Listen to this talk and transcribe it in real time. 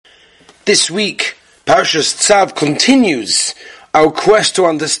This week, Parshas Tzav continues our quest to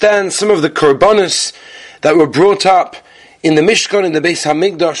understand some of the korbanos that were brought up in the Mishkan, in the Beis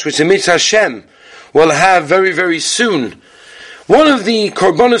HaMikdash, which the H-Shem will have very, very soon. One of the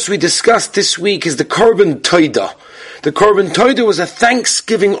korbanos we discussed this week is the Korban Toida. The Korban Toida was a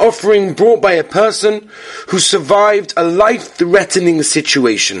thanksgiving offering brought by a person who survived a life-threatening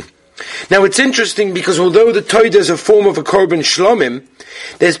situation. Now it's interesting because although the Toida is a form of a Korban Shlomim,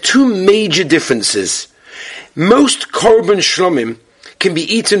 there's two major differences. Most Korban Shlomim can be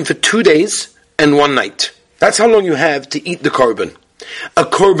eaten for 2 days and 1 night. That's how long you have to eat the Korban. A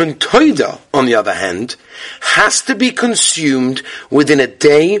Korban Toida, on the other hand, has to be consumed within a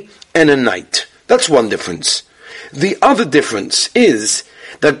day and a night. That's one difference. The other difference is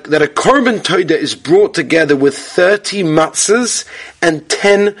that a Korban Toida is brought together with 30 matzahs and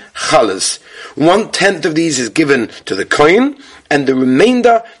 10 challahs. 1/10 of these is given to the kohen, and the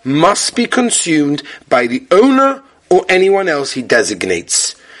remainder must be consumed by the owner or anyone else he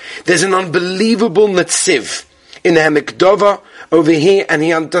designates. There's an unbelievable netziv in the Hamikdova over here, and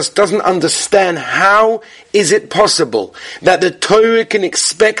he just doesn't understand how is it possible that the Torah can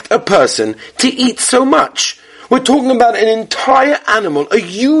expect a person to eat so much. We're talking about an entire animal, a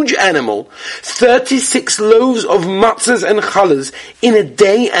huge animal, 36 loaves of matzahs and challahs in a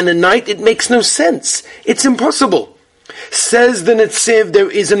day and a night. It makes no sense. It's impossible. Says the Netziv, there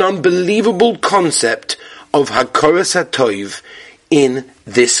is an unbelievable concept of Hakoras HaToiv in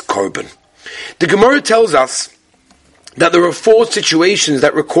this korban. The Gemara tells us that there are 4 situations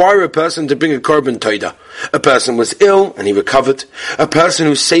that require a person to bring a Korban Toida. A person was ill and he recovered. A person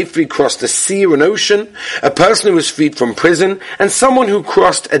who safely crossed a sea or an ocean. A person who was freed from prison. And someone who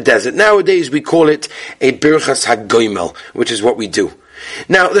crossed a desert. Nowadays we call it a Birchas HaGoimel, which is what we do.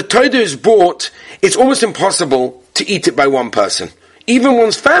 Now the Toida is brought, it's almost impossible to eat it by one person. Even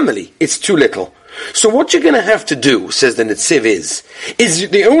one's family, it's too little. So what you're going to have to do, says the Netziv, is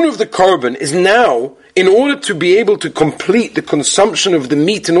the owner of the Korban is now, in order to be able to complete the consumption of the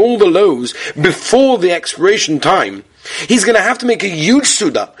meat and all the loaves before the expiration time, he's going to have to make a huge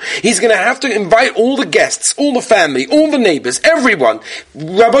suda. He's going to have to invite all the guests, all the family, all the neighbors, everyone.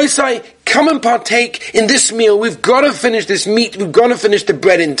 Rabbi Sai, come and partake in this meal. We've got to finish this meat. We've got to finish the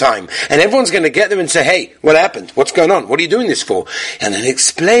bread in time. And everyone's going to get there and say, hey, what happened? What's going on? What are you doing this for? And then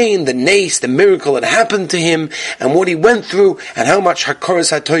explain the nace, the miracle that happened to him, and what he went through, and how much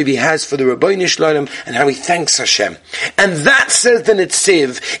Hakoras HaToiv he has for the Rabbeinu Shalom, and how he thanks Hashem. And that, says the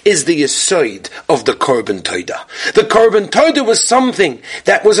Netziv, is the yesod of the Korban Toida. The Korban Toida was something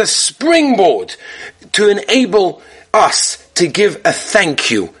that was a springboard to enable us to give a thank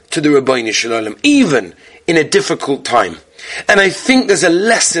you to the Rabbeinu Shalom, even in a difficult time. And I think there's a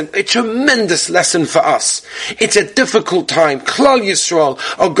lesson, a tremendous lesson for us. It's a difficult time. Klal Yisrael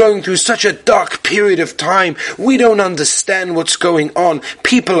are going through such a dark period of time. We don't understand what's going on.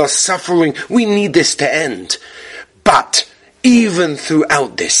 People are suffering. We need this to end. But even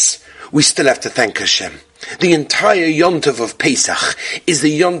throughout this, we still have to thank Hashem. The entire Yontov of Pesach is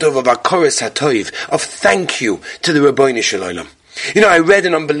the Yontov of Hakoras HaToiv, of thank you to the Rabbeinu Shalom. You know, I read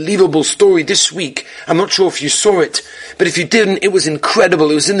an unbelievable story this week. I'm not sure if you saw it, but if you didn't, it was incredible.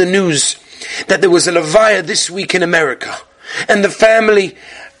 It was in the news that there was a levaya this week in America. And the family,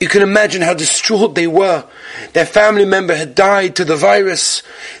 you can imagine how distraught they were. Their family member had died to the virus.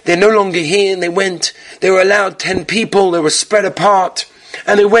 They're no longer here, and they were allowed 10 people. They were spread apart.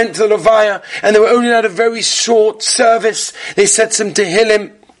 And they went to the levaya, and they were only allowed a very short service. They said some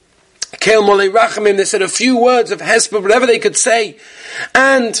Tehillim, Keil Molei Rachamim, they said a few words of Hesper, whatever they could say.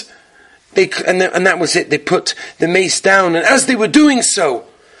 And that was it. They put the mace down, and as they were doing so,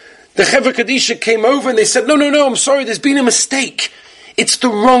 the Chevra Kadisha came over and they said, no, I'm sorry, there's been a mistake. It's the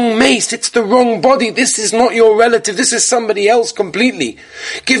wrong mace, it's the wrong body, this is not your relative, this is somebody else completely.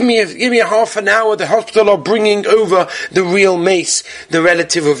 Give me a half an hour, the hospital are bringing over the real mace, the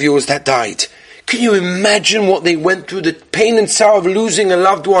relative of yours that died. Can you imagine what they went through, the pain and sorrow of losing a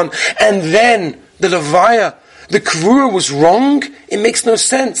loved one, and then the levaya, the kvura was wrong? It makes no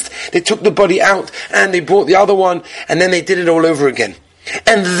sense. They took the body out, and they brought the other one, and then they did it all over again.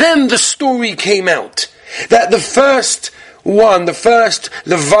 And then the story came out, that the first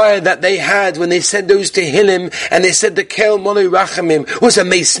levaya that they had when they said those Tehillim, and they said the Keil Molei Rachamim, was a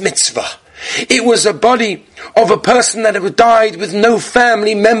mace mitzvah. It was a body of a person that had died with no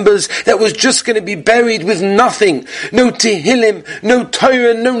family members, that was just going to be buried with nothing. No Tehillim, no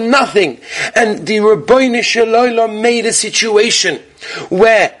Torah, no nothing. And the Rabbeinu Shalom made a situation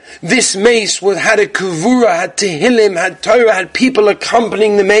where this mace had a kavura, had Tehillim, had Torah, had people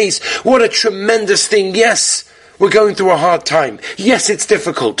accompanying the mace. What a tremendous thing. Yes, we're going through a hard time. Yes, it's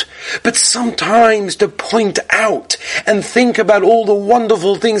difficult. But sometimes to point out and think about all the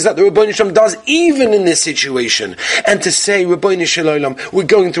wonderful things that the Ribbono Shel Olam does even in this situation. And to say, Ribbono Shel Olam, we're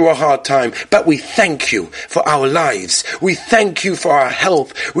going through a hard time, but we thank you for our lives. We thank you for our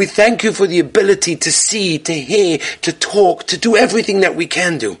health. We thank you for the ability to see, to hear, to talk, to do everything that we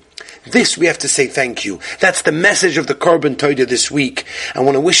can do. This we have to say thank you. That's the message of the Korban Todah this week. I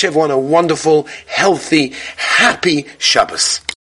want to wish everyone a wonderful, healthy, happy Shabbos.